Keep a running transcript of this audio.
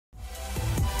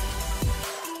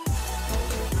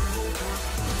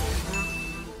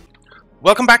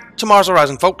Welcome back to Mars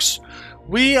Horizon, folks.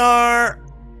 We are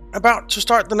about to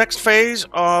start the next phase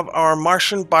of our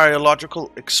Martian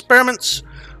biological experiments.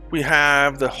 We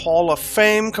have the Hall of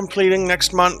Fame completing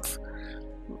next month.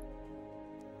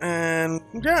 And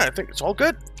yeah, I think it's all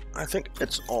good.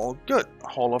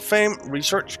 Hall of Fame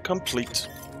research complete.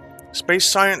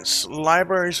 Space Science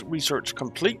Libraries research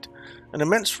complete. An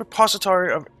immense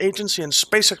repository of agency and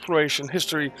space exploration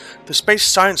history, the Space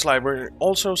Science Library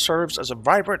also serves as a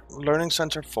vibrant learning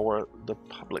center for the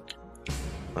public.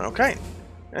 Okay,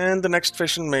 and the next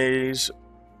fission maze.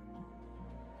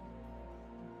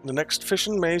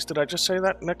 Did I just say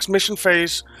that? Next mission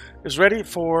phase is ready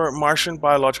for Martian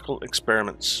biological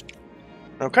experiments.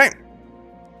 Okay.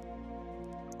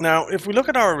 Now, if we look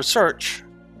at our research,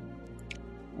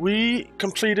 we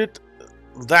completed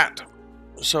that.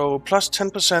 So plus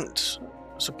 10%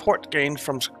 support gained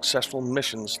from successful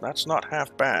missions. That's not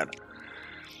half bad.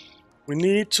 We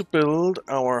need to build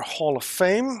our Hall of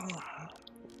Fame.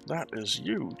 That is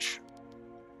huge.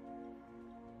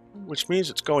 Which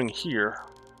means it's going here.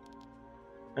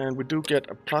 And we do get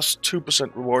a plus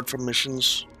 2% reward for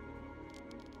missions.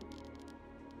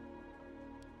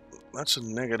 That's a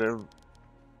negative.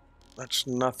 That's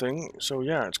nothing. So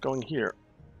yeah, it's going here.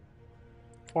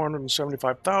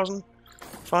 475,000.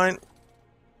 Fine.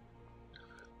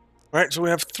 Alright, so we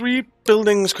have 3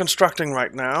 buildings constructing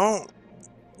right now.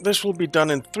 This will be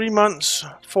done in 3 months,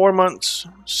 4 months,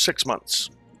 6 months.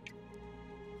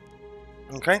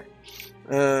 Okay.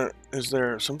 Is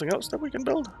there something else that we can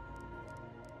build?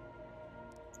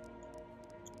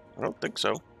 I don't think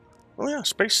so. Oh yeah,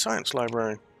 Space Science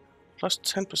Library. Plus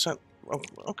 10%. Oh,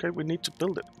 okay, we need to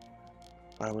build it.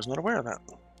 I was not aware of that.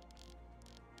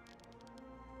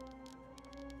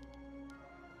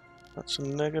 That's a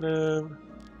negative.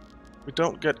 We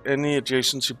don't get any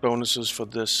adjacency bonuses for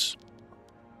this.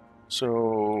 So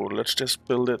let's just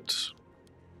build it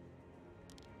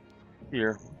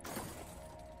here.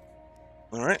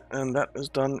 Alright, and that is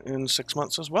done in 6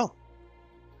 months as well.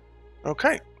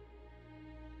 Okay.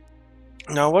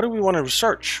 Now what do we want to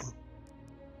research?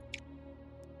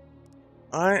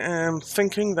 I am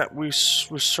thinking that we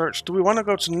research... Do we want to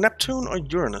go to Neptune or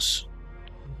Uranus?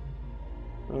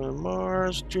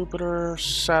 Mars, Jupiter,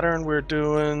 Saturn we're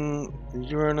doing,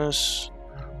 Uranus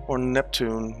or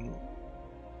Neptune.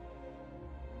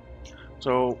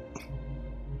 So,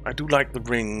 I do like the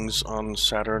rings on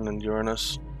Saturn and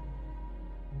Uranus.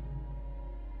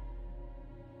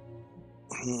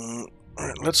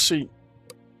 Alright, let's see.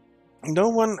 No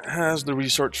one has the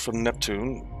research for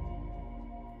Neptune.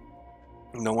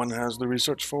 No one has the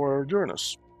research for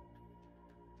Uranus.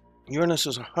 Uranus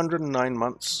is 109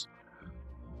 months.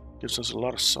 Gives us a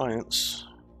lot of science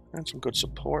and some good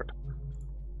support.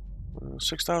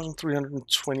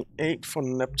 6,328 for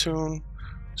Neptune,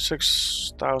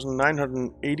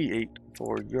 6,988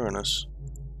 for Uranus.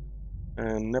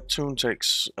 And Neptune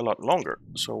takes a lot longer,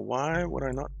 so why would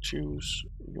I not choose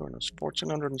Uranus?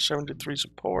 1,473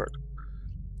 support,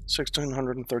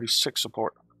 1,636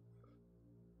 support.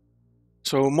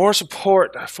 So more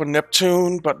support for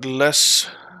Neptune, but less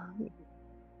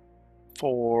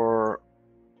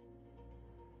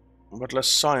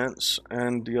science,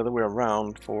 and the other way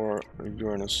around for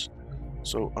Uranus.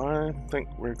 So I think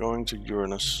we're going to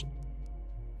Uranus.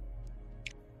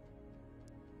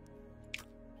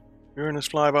 Uranus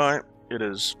flyby, it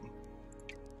is.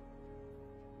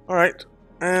 Alright,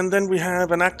 and then we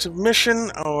have an active mission,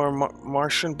 our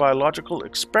Martian biological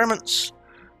experiments,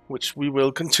 which we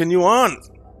will continue on.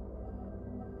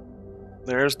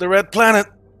 There's the red planet.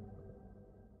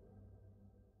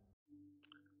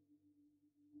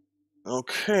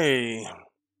 Okay.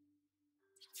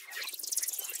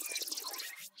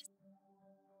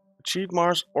 Achieve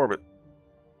Mars orbit.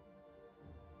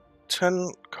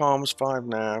 10 comms, 5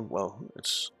 nav. Well,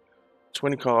 it's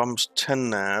 20 comms, 10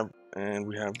 nav, and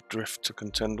we have drift to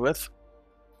contend with.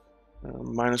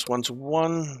 -1 to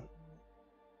 1.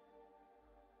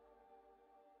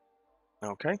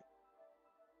 Okay.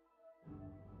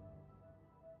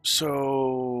 So,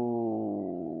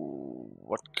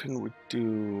 what can we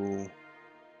do?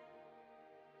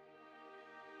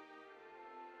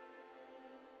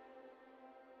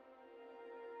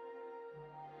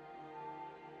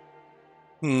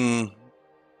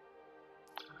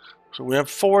 So we have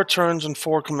 4 turns and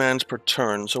 4 commands per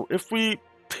turn. So if we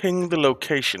ping the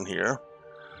location here,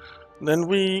 then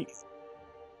we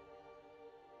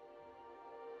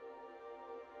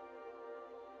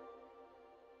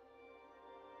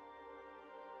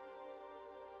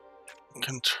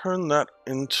can turn that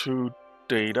into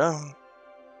data.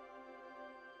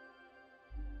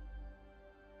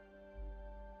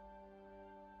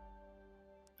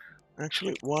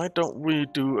 Actually, why don't we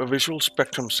do a visual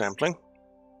spectrum sampling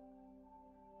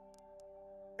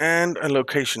and a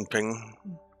location ping?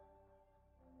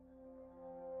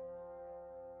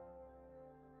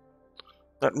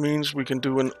 That means we can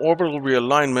do an orbital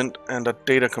realignment and a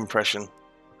data compression,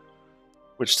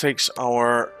 which takes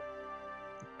our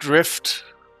drift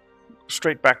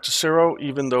straight back to 0,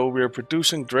 even though we're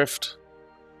producing drift,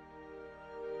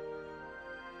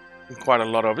 and quite a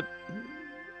lot of it.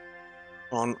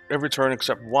 On every turn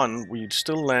except one, we'd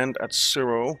still land at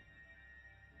 0,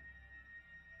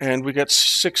 and we get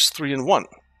 6, 3, and 1.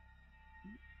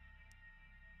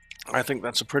 I think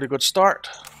that's a pretty good start.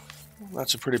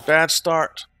 That's a pretty bad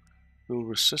start. We'll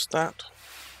resist that.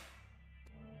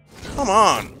 Come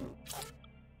on!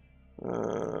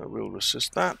 We'll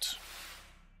resist that.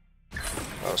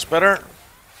 That's better.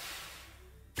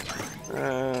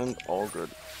 And all good.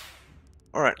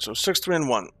 Alright, so 6, 3, and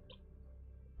 1.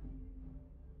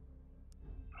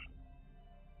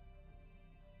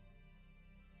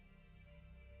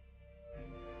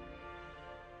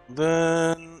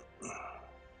 Then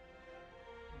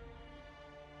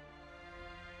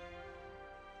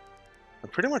I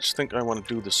pretty much think I want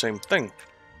to do the same thing.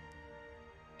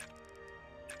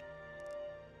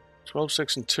 12,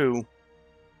 6, and 2.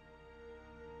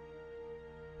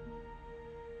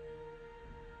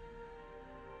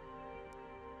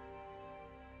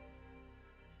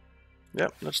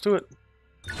 Yep, let's do it.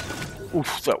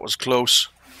 Oof, that was close.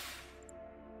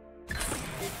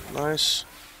 Nice.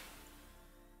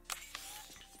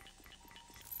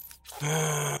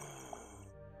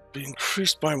 Be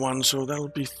increased by 1, so that'll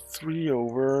be 3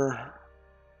 over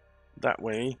that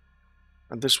way.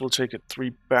 And this will take it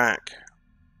 3 back.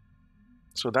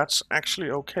 So that's actually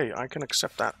okay. I can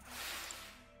accept that.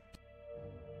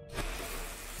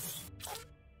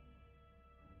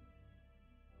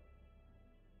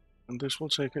 And this will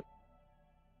take it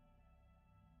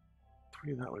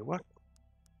 3 that way. What?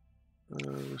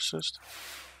 Resist.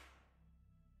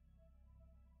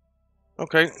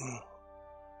 Okay.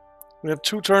 We have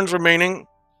 2 turns remaining.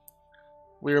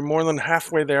 We are more than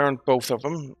halfway there on both of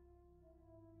them.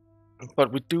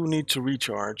 But we do need to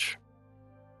recharge.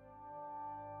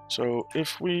 So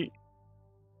if we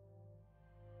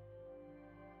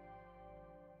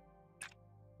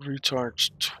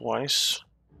recharge twice,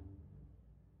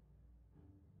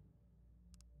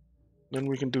 then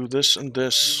we can do this and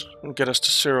get us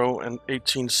to 0 and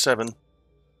 18.7.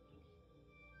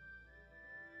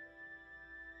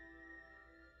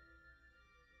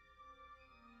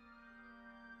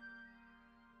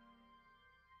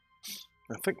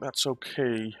 I think that's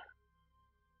okay.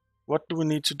 What do we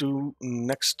need to do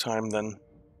next time then?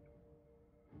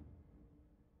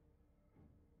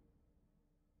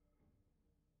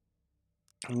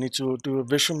 We need to do a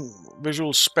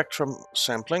visual spectrum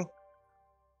sampling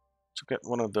to get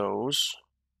one of those.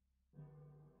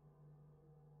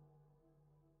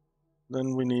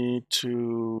 Then we need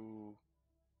to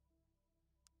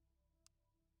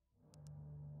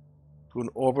do an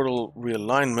orbital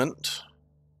realignment.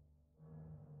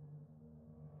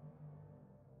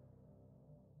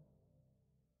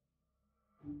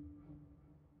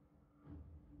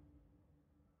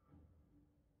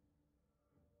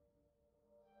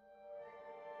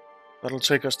 That'll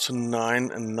take us to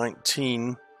 9 and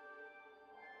 19.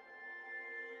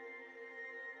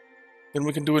 Then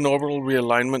we can do an orbital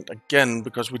realignment again,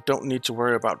 because we don't need to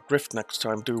worry about drift next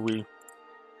time, do we?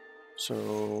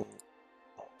 So...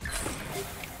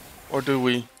 Or do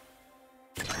we?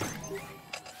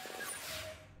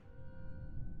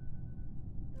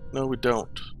 No, we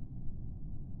don't.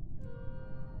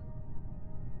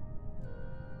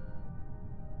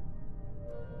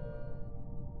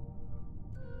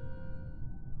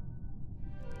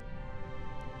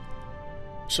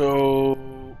 So...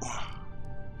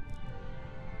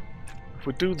 if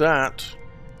we do that,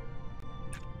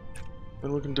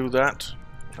 then we can do that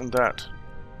and that.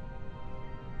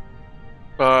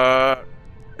 But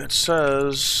it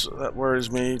says, that worries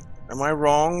me. Am I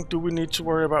wrong? Do we need to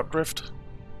worry about drift?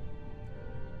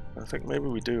 I think maybe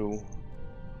we do.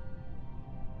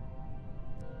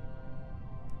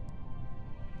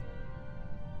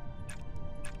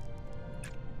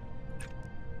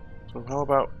 So how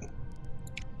about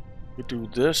we do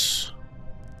this,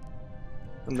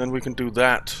 and then we can do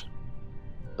that.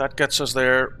 That gets us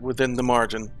there within the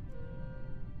margin.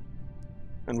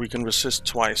 And we can resist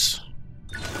twice.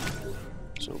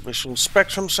 So visual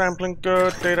spectrum sampling,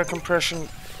 good. Data compression,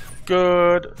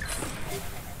 good.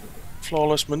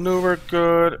 Flawless maneuver,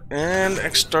 good. And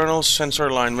external sensor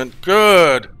alignment,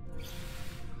 good.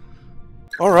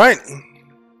 Alright.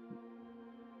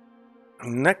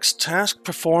 Next task,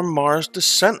 perform Mars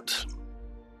descent.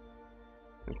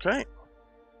 Okay.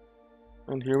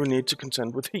 And here we need to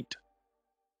contend with heat.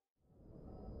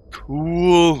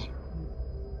 Cool.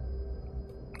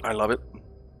 I love it.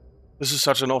 This is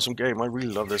such an awesome game. I really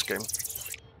love this game.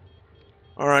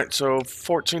 Alright, so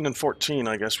 14 and 14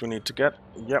 I guess we need to get.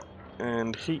 Yep.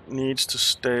 And heat needs to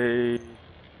stay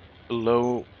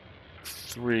below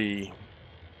 3.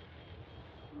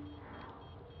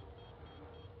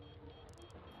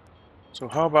 So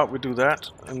how about we do that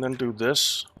and then do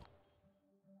this.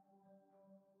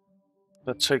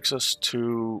 That takes us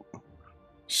to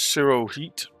 0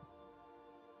 heat.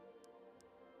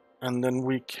 And then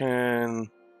we can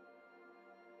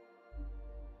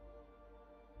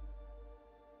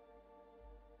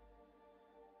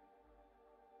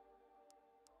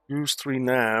use 3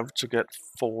 nav to get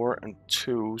 4 and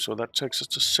 2. So that takes us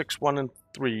to 6, 1, and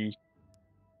 3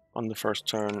 on the first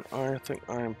turn. I think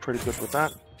I am pretty good with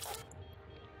that.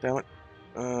 Damn it.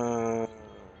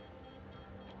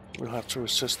 We'll have to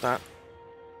resist that.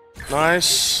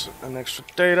 Nice. An extra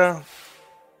data.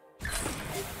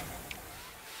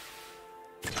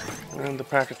 And the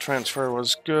packet transfer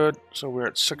was good. So we're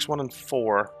at 6, 1, and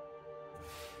 4.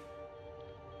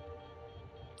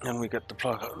 And we get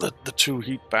the 2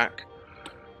 heat back.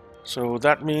 So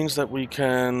that means that we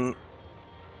can...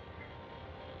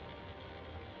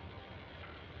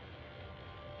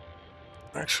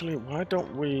 Actually, why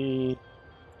don't we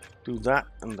do that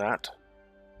and that?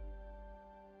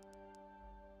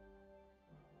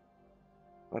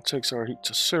 That takes our heat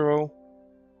to 0.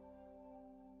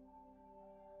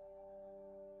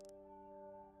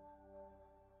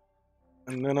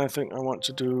 And then I think I want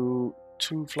to do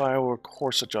 2 flyover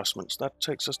course adjustments. That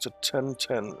takes us to 10,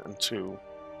 10, and 2.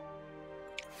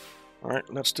 Alright,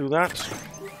 let's do that.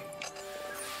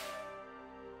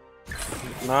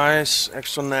 Nice,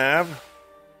 extra nav.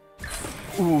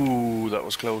 Ooh, that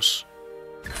was close.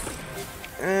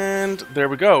 And there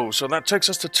we go. So that takes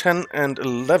us to 10 and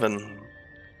 11.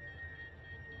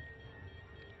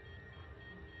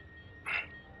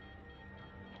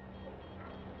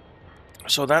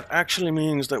 So that actually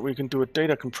means that we can do a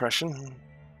data compression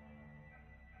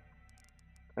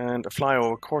and a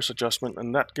flyover course adjustment,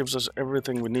 and that gives us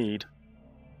everything we need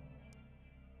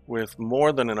with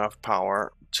more than enough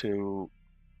power to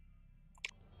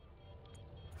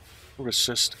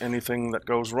resist anything that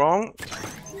goes wrong.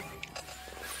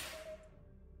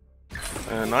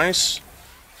 Nice.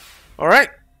 Alright,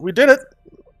 we did it.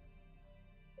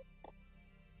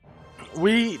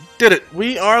 We did it.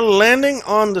 We are landing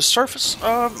on the surface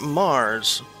of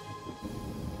Mars.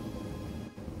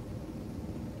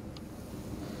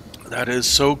 That is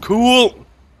so cool.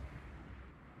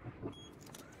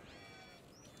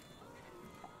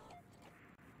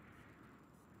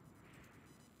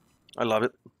 I love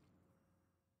it.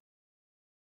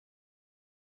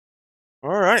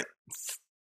 All right.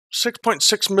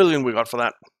 6.6 million we got for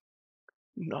that.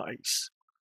 Nice.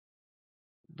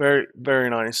 Very, very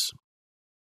nice.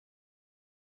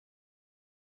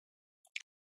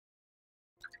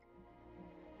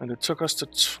 And it took us to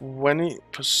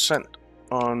 20%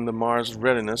 on the Mars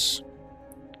readiness.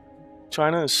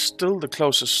 China is still the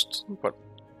closest, but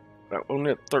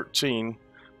only at 13.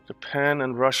 Japan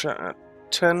and Russia at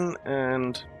 10,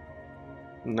 and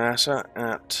NASA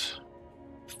at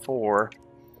 4.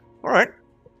 Alright.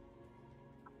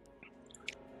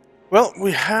 Well,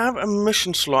 we have a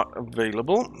mission slot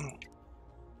available.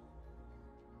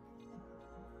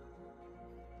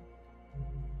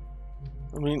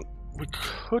 I mean, we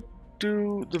could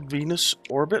do the Venus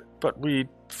orbit, but we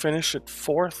finish at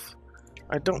 4th.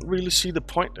 I don't really see the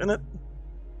point in it.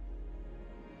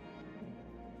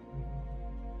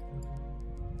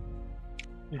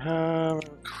 We have a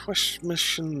quest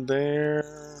mission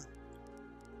there.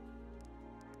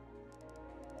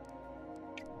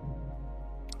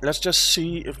 Let's just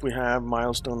see if we have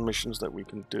milestone missions that we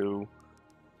can do.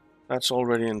 That's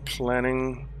already in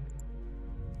planning.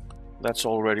 That's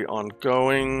already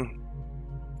ongoing.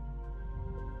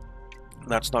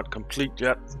 That's not complete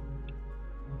yet.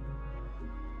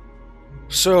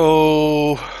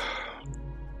 So...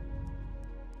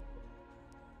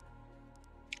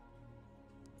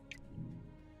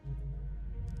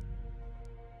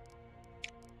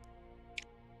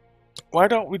 why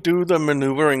don't we do the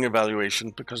maneuvering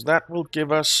evaluation? Because that will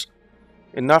give us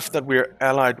enough that we're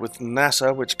allied with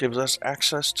NASA, which gives us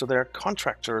access to their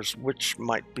contractors, which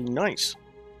might be nice.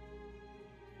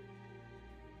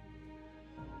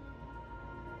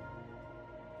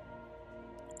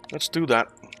 Let's do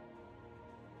that.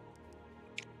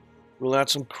 We'll add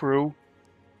some crew.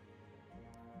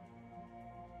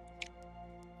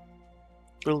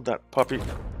 build that puppy.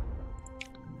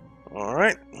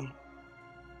 Alright.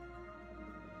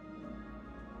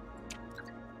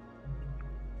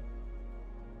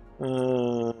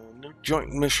 New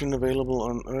joint mission available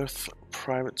on Earth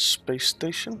private space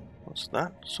station. What's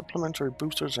that? Supplementary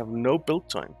boosters have no build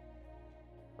time.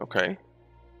 Okay.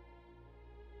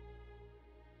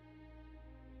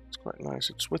 It's quite nice.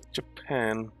 It's with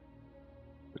Japan,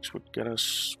 which would get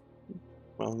us,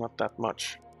 well, not that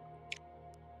much.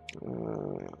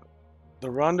 The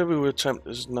rendezvous attempt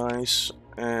is nice,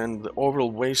 and the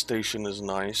orbital way station is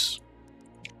nice.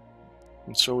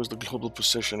 And so is the global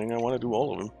positioning. I want to do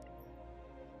all of them.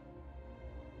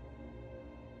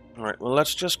 Alright, well,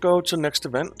 let's just go to next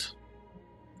event.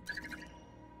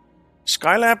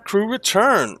 Skylab crew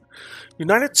return!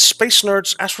 United Space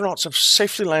Nerds astronauts have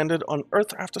safely landed on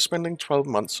Earth after spending 12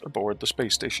 months aboard the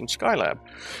space station Skylab.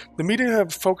 The media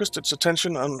have focused its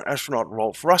attention on astronaut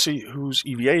Rolf Rossi, whose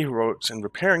EVA heroics in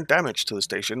repairing damage to the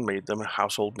station made them a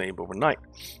household name overnight.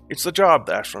 It's the job,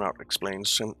 the astronaut explains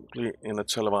simply in a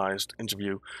televised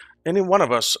interview. Any one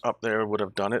of us up there would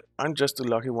have done it. I'm just the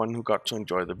lucky one who got to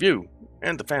enjoy the view.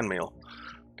 And the fan mail.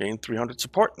 Gained 300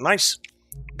 support. Nice.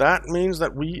 That means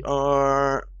that we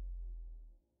are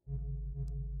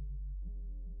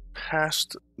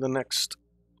past the next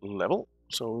level.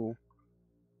 So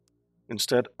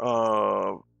instead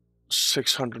of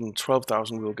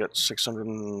 612,000, we'll get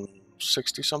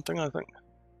 660 something, I think.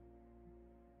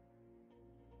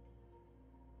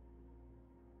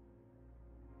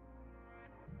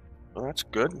 Well, that's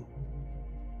good.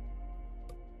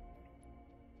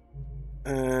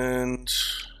 And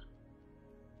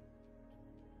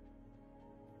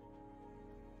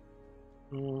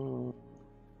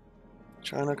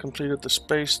China completed the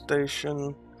space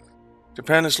station.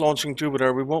 Japan is launching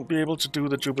Jupiter. We won't be able to do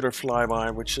the Jupiter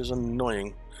flyby, which is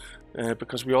annoying,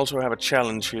 because we also have a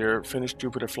challenge here. Finish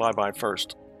Jupiter flyby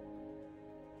first.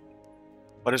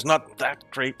 But it's not that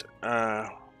great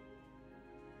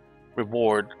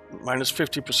reward. Minus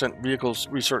 50% vehicles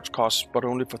research costs, but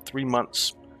only for 3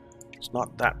 months. It's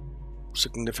not that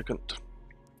significant.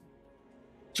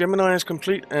 Gemini is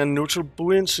complete, and Neutral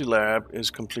Buoyancy Lab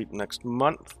is complete next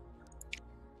month.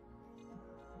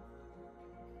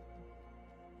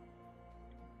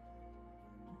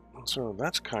 So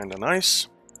that's kind of nice.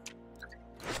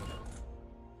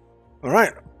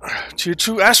 Alright, Tier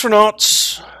 2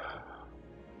 astronauts.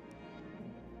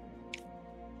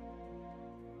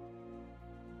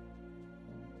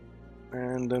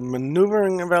 And the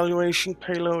maneuvering evaluation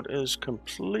payload is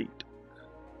complete.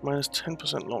 Minus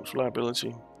 10% launch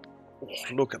reliability. Oh,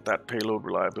 look at that payload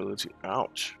reliability.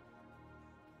 Ouch.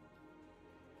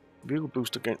 Vehicle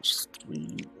boost against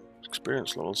 3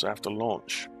 experience levels after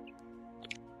launch.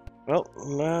 Well,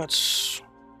 let's...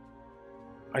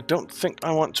 I don't think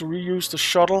I want to reuse the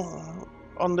shuttle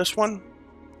on this one.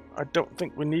 I don't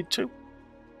think we need to.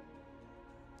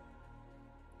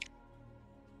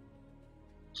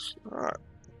 Alright.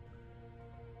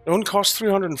 It only costs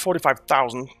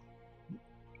 345,000.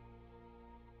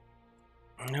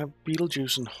 I have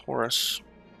Beetlejuice and Horus.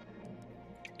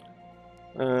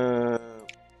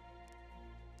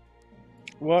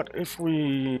 What if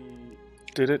we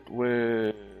did it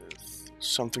with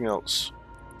something else?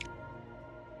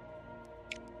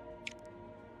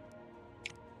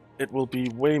 It will be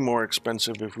way more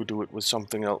expensive if we do it with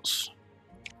something else.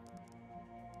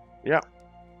 Yeah.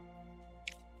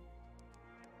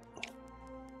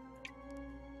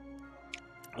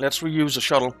 Let's reuse the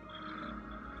shuttle.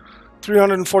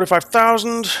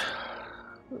 345,000.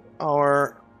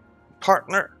 Our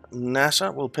partner,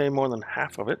 NASA, will pay more than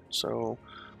half of it, so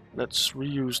let's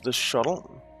reuse this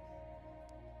shuttle.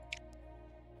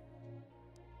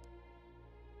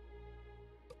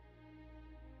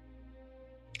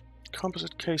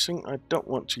 Composite casing I don't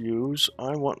want to use.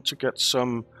 I want to get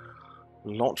some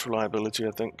launch reliability,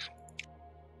 I think.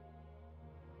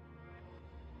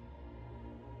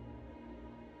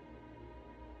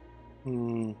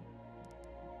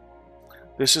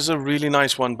 This is a really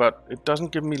nice one, but it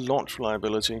doesn't give me launch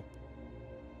reliability.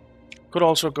 Could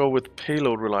also go with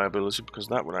payload reliability, because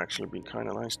that would actually be kind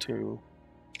of nice too.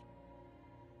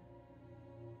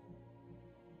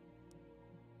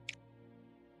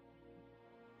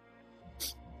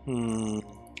 You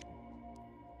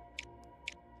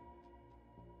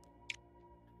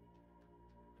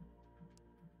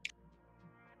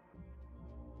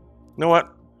know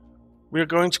what? We're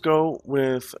going to go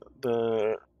with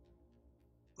the...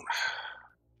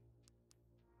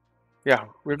 Yeah,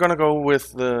 we're going to go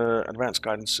with the advanced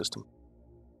guidance system.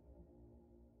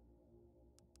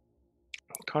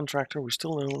 Contractor, we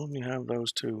still only have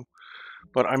those two.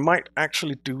 But I might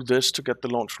actually do this to get the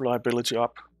launch reliability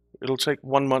up. It'll take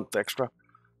 1 month extra,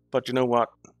 but you know what?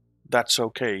 That's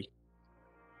okay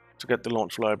to get the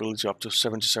launch reliability up to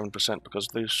 77% because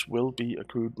this will be a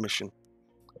crewed mission.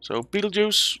 So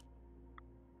Betelgeuse,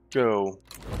 go.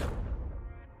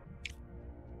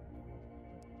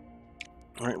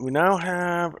 Alright, we now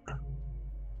have...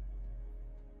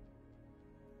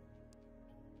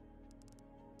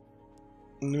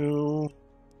 No.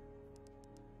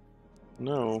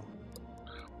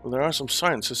 Well, there are some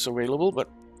scientists available, but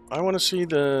I want to see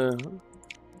the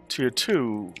tier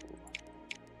 2.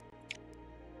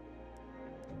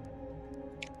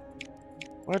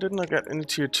 Why didn't I get any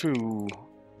tier 2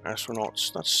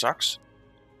 astronauts? That sucks.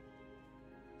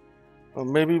 Well,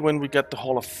 maybe when we get the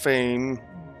Hall of Fame.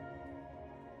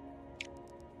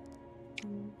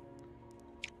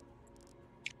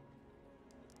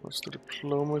 What's the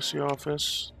diplomacy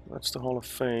office? That's the Hall of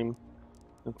Fame.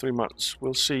 In 3 months.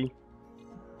 We'll see.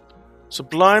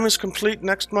 Sublime is complete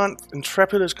next month,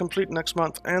 Intrepid is complete next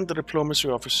month, and the diplomacy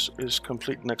office is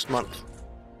complete next month.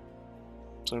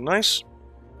 So nice.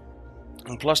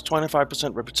 And plus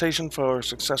 25% reputation for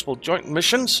successful joint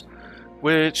missions,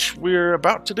 which we're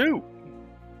about to do.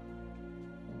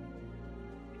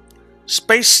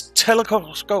 Space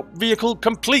telescope vehicle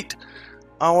complete.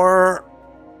 Our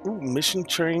mission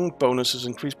training bonus is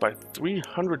increased by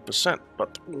 300%,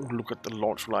 but look at the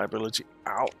launch reliability.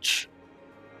 Ouch.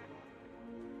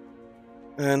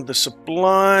 And the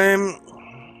Sublime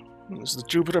is the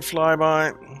Jupiter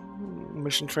flyby.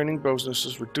 Mission training bonus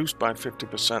is reduced by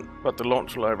 50%, but the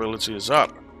launch reliability is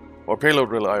up, or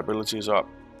payload reliability is up.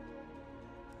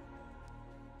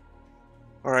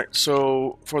 Alright,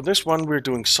 so for this one we're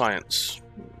doing science.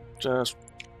 Just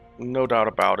no doubt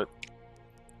about it.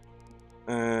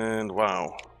 And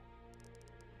wow.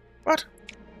 What?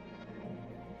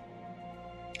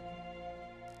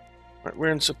 Right, we're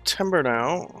in September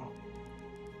now.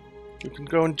 You can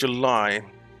go in July.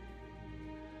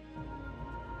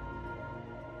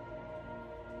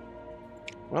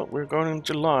 Well, we're going in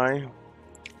July.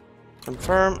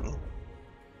 Confirm.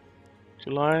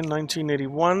 July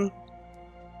 1981.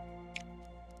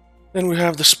 Then we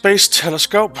have the Space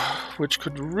Telescope, which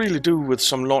could really do with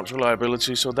some launch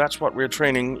reliability, so that's what we're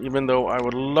training. Even though I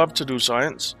would love to do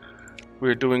science,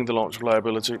 we're doing the launch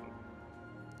reliability.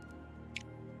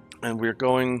 And we're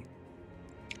going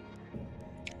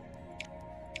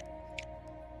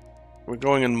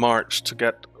in March to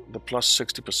get the plus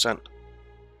 60%.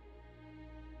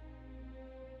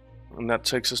 And that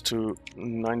takes us to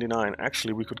 99.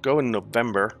 Actually, we could go in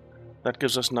November. That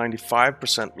gives us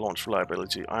 95% launch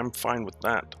reliability. I'm fine with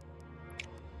that.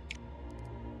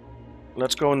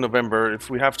 Let's go in November. If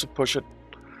we have to push it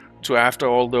to after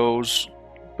all those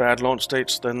bad launch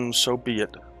dates, then so be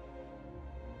it.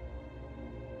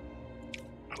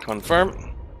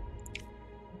 Confirm.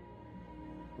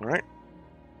 Alright.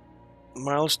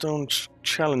 Milestone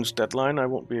challenge deadline. I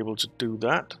won't be able to do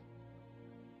that.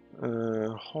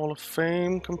 Hall of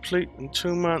Fame complete in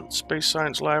 2 months. Space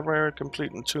Science Library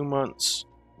complete in 2 months.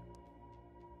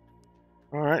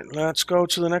 Alright, let's go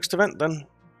to the next event then.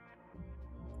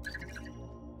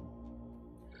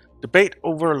 Debate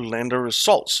over lander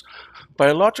results.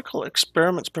 Biological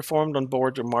experiments performed on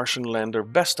board the Martian lander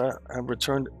Vesta have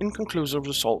returned inconclusive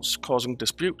results, causing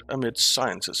dispute amidst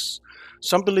scientists.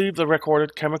 Some believe the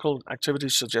recorded chemical activity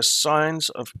suggests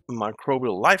signs of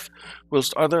microbial life,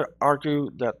 whilst others argue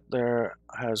that there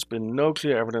has been no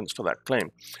clear evidence for that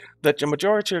claim. The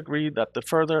majority agree that the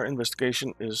further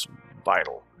investigation is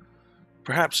vital.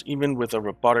 Perhaps even with a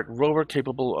robotic rover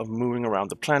capable of moving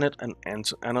around the planet and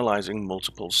analyzing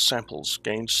multiple samples.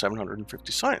 Gained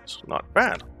 750 science. Not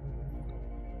bad.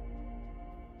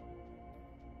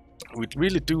 We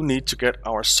really do need to get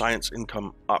our science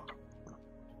income up.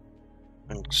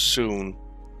 And soon.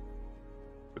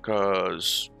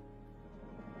 Because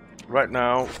right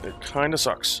now it kinda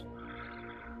sucks.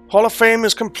 Hall of Fame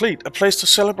is complete, a place to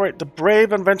celebrate the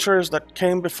brave adventurers that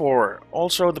came before.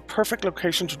 Also, the perfect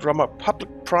location to drum up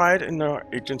public pride in our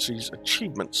agency's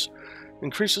achievements.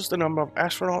 Increases the number of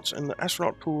astronauts in the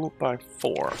astronaut pool by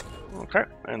 4. Okay,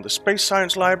 and the Space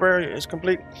Science Library is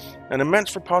complete. An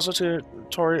immense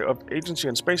repository of agency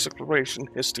and space exploration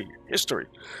history.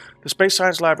 The Space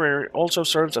Science Library also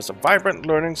serves as a vibrant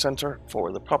learning center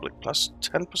for the public, plus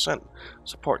 10%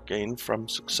 support gained from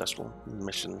successful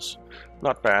missions.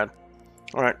 Not bad.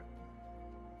 Alright.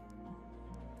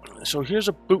 So here's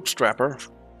a bootstrapper.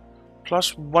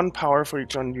 Plus 1 power for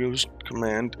each unused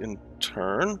command in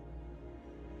turn.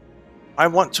 I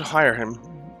want to hire him.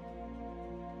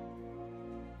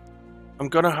 I'm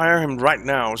gonna hire him right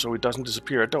now so he doesn't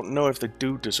disappear. I don't know if they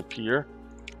do disappear,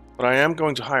 but I am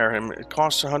going to hire him. It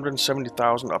costs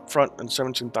 170,000 up front and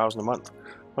 17,000 a month.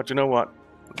 But you know what?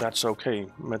 That's okay.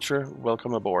 Metro,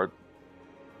 welcome aboard.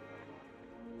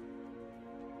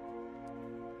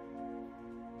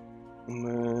 And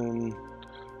then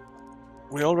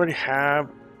we already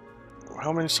have...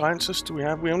 How many scientists do we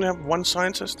have? We only have one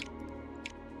scientist.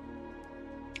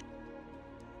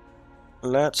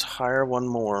 Let's hire one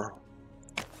more.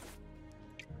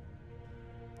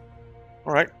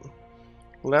 Alright.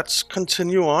 Let's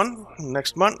continue on.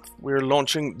 Next month, we're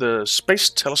launching the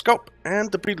Space Telescope,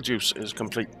 and the Betelgeuse is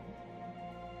complete.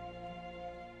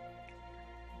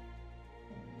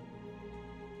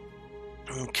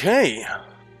 Okay.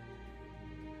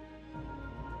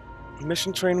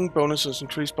 Mission training bonuses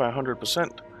increased by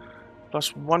 100%,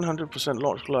 plus 100%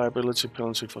 launch reliability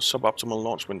penalty for suboptimal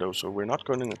launch windows. So we're not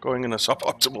going in a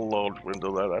suboptimal launch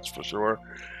window, that's for sure.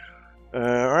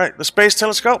 Alright, the Space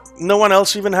Telescope. No one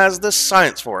else even has the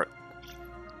science for it.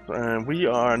 We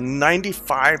are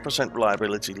 95%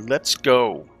 reliability. Let's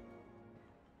go.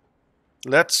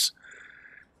 Let's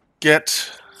get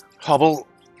Hubble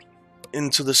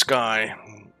into the sky.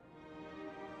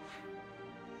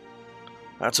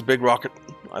 That's a big rocket.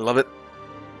 I love it.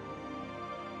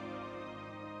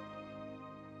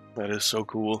 That is so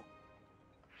cool.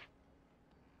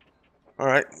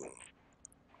 Alright.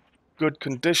 Good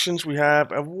conditions. We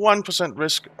have a 1%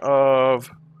 risk of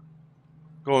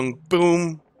going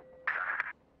boom.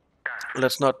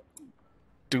 Let's not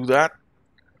do that.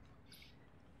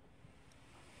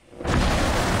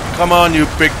 Come on, you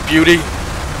big beauty.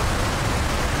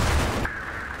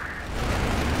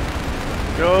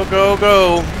 Go, go,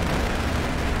 go.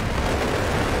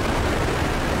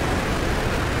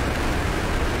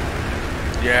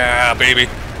 Yeah, baby.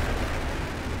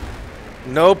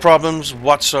 No problems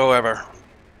whatsoever.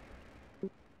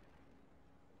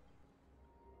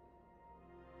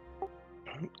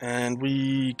 And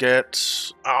we get...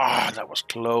 that was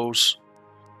close.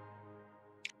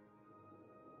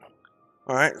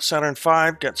 Alright, Saturn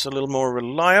V gets a little more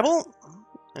reliable.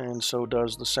 And so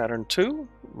does the Saturn II.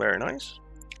 Very nice.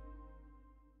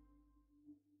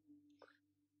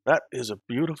 That is a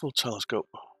beautiful telescope.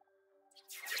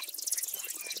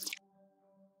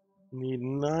 Need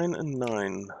 9 and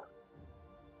 9.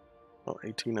 Oh,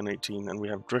 18 and 18. And we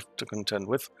have drift to contend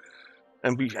with.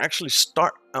 And we actually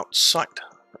start outside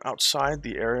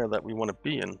the area that we want to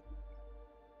be in.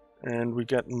 And we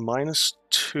get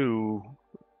 -2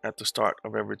 at the start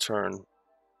of every turn.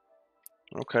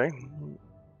 Okay.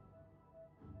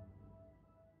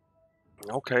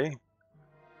 Okay.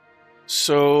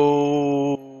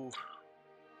 So...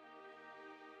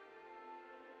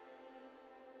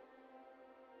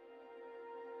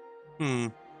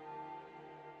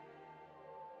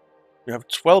 We have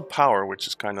 12 power, which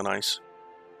is kind of nice.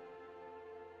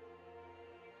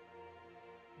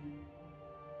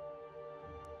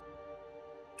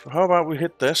 So how about we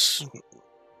hit this?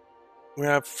 We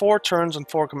have 4 turns and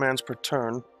 4 commands per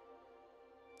turn.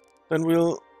 Then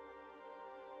we'll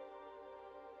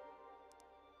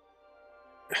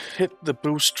hit the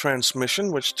boost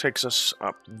transmission, which takes us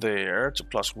up there to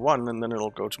 +1, and then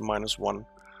it'll go to -1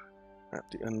 at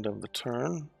the end of the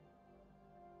turn.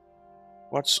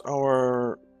 What's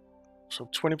our... So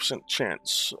 20%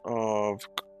 chance of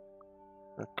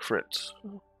a crit.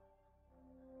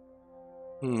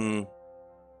 I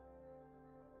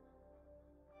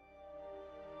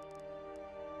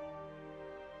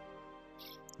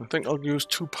think I'll use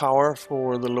 2 power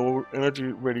for the low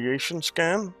energy radiation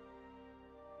scan.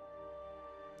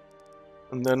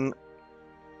 And then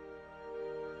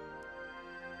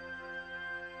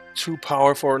 2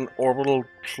 power for an orbital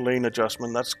plane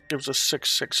adjustment. That gives us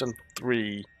 6, 6, and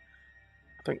 3.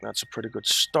 I think that's a pretty good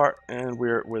start, and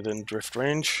we're within drift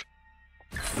range.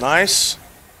 Nice.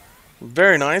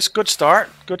 Very nice. Good start.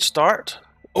 Good start.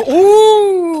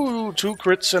 Ooh! 2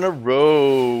 crits in a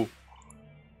row.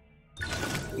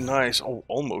 Nice. Oh,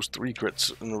 almost 3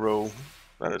 crits in a row.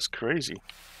 That is crazy.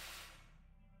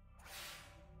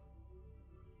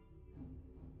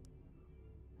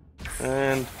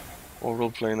 And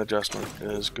orbital plane adjustment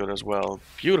is good as well.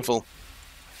 Beautiful.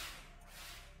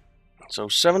 So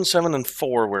 7, 7, and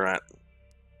 4 we're at.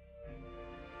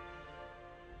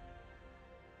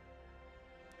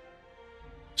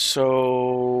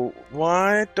 So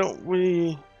why don't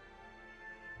we...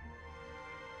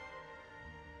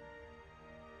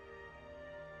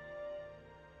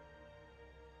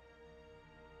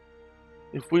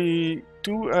 If we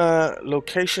do a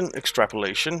location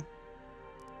extrapolation,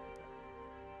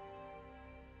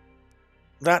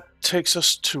 that takes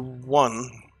us to 1.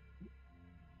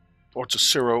 or to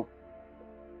 0.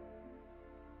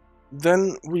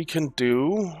 Then we can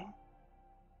do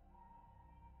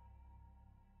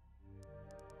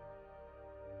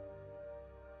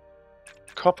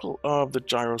a couple of the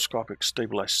gyroscopic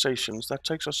stabilizations. That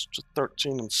takes us to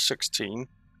 13 and 16.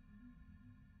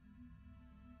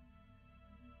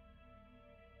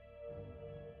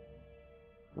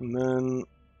 And then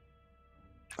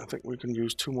I think we can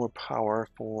use 2 more power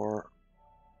for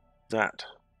that.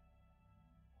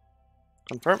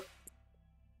 Confirm.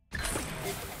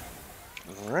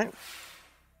 Alright.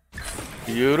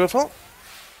 Beautiful.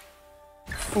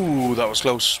 Ooh, that was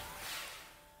close.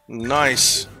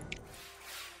 Nice.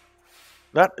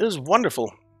 That is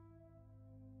wonderful.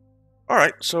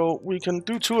 Alright, so we can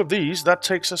do 2 of these. That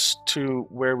takes us to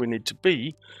where we need to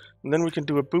be. And then we can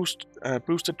do a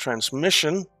boosted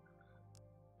transmission.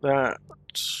 That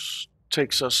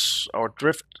takes us our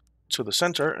drift to the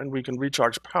center, and we can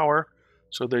recharge power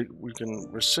so that we can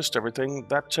resist everything.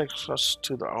 That takes us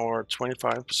to our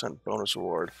 25% bonus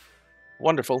reward.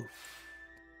 Wonderful.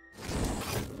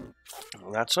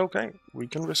 That's okay. We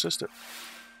can resist it.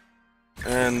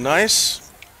 And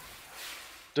nice.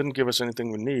 Didn't give us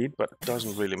anything we need, but it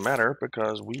doesn't really matter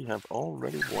because we have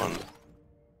already won.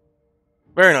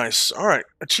 Very nice. Alright.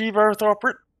 Achieve Earth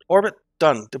orbit.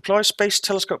 Done. Deploy space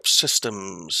telescope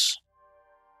systems.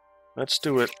 Let's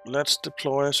do it. Let's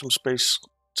deploy some space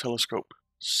telescope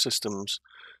systems.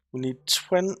 We need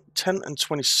 10 and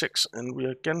 26, and we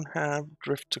again have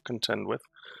drift to contend with.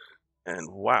 And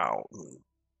wow.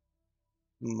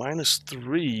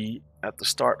 -3 at the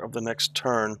start of the next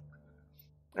turn.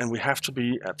 And we have to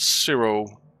be at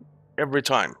 0 every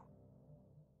time.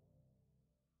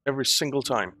 Every single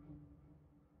time.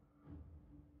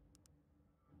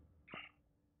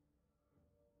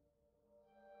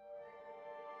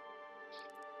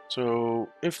 So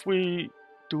if we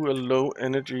do a low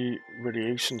energy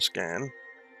radiation scan,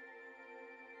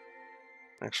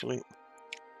 actually,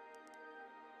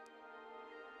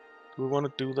 do we want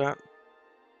to do that?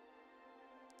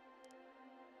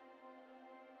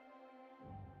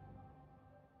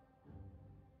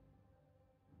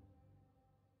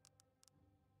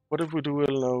 What if we do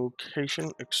a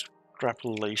location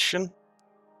extrapolation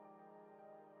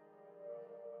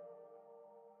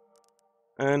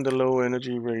and a low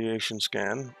energy radiation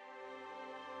scan?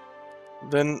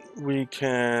 Then we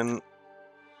can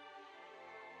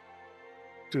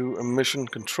do emission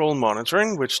control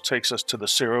monitoring, which takes us to the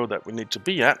 0 that we need to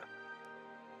be at.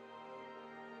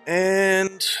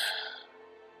 And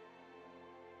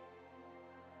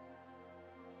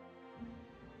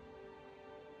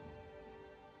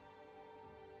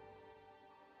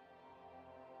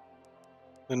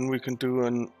then we can do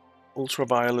an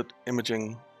ultraviolet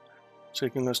imaging,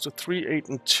 taking us to 3, 8,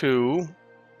 and 2.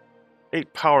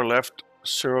 8 power left,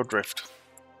 0 drift.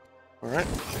 Alright.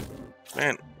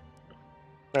 Man.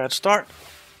 Bad start.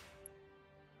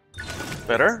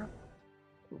 Better.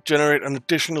 Generate an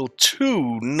additional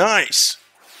 2. Nice!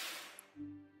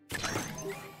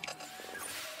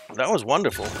 That was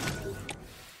wonderful.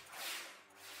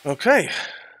 Okay.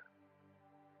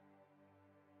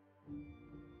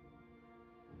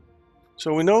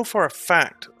 So we know for a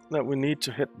fact that we need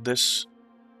to hit this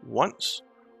once,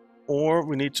 or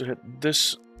we need to hit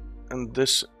this and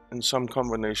this in some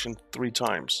combination 3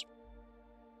 times.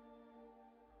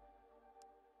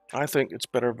 I think it's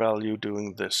better value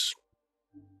doing this.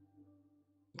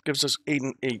 It gives us 8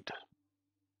 and 8.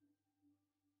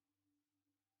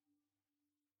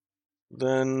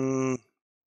 Then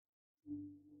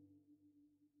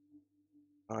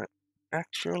I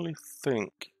actually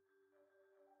think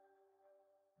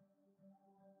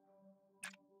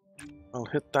I'll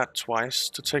hit that twice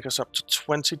to take us up to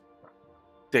 20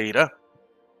 data.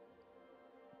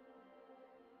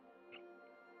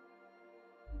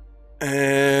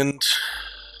 And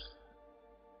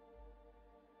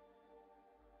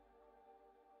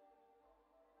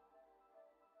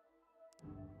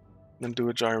then do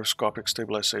a gyroscopic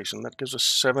stabilization. That gives us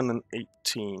 7 and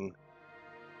 18.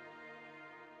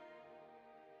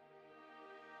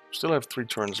 Still have 3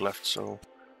 turns left, so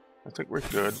I think we're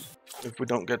good. If we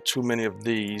don't get too many of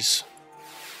these.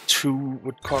 2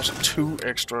 would cost 2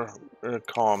 extra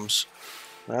comms.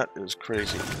 That is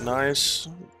crazy. Nice.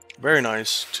 Very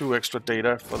nice. 2 extra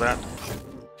data for that.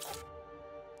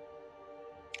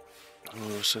 I'll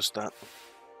resist that.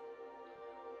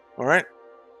 Alright.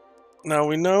 Now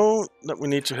we know that we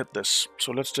need to hit this,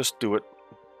 so let's just do it.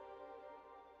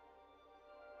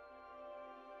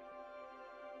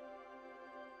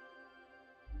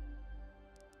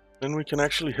 Then we can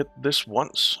actually hit this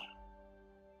once.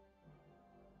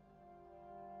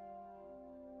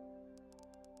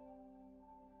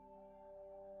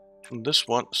 this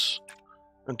once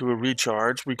and do a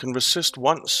recharge. We can resist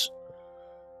once,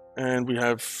 and we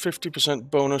have 50%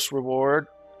 bonus reward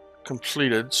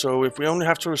completed. So if we only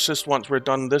have to resist once, we're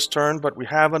done this turn, but we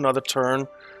have another turn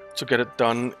to get it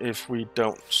done if we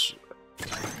don't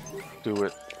do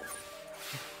it.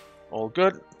 All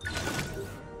good.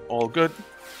 All good.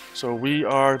 So we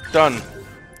are done.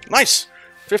 Nice!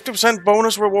 50%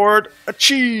 bonus reward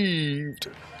achieved!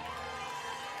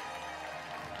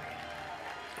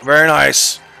 Very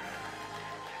nice.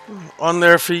 On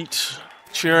their feet,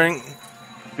 cheering.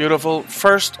 Beautiful.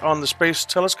 First on the space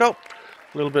telescope.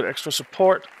 A little bit extra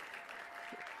support.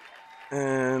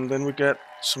 And then we get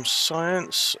some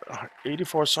science.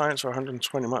 84 science for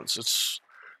 120 months. It's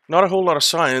not a whole lot of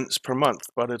science per month,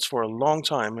 but it's for a long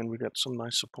time, and we get some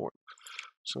nice support.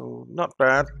 So not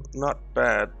bad, not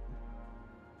bad.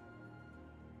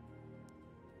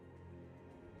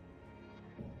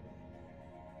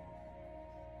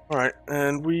 Alright,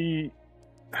 and we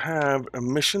have a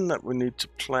mission that we need to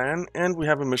plan, and we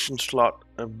have a mission slot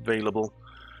available.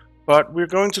 But we're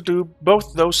going to do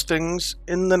both those things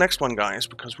in the next one, guys,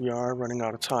 because we are running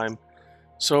out of time.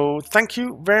 So thank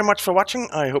you very much for watching.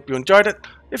 I hope you enjoyed it.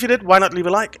 If you did, why not leave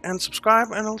a like and subscribe,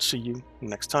 and I'll see you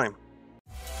next time.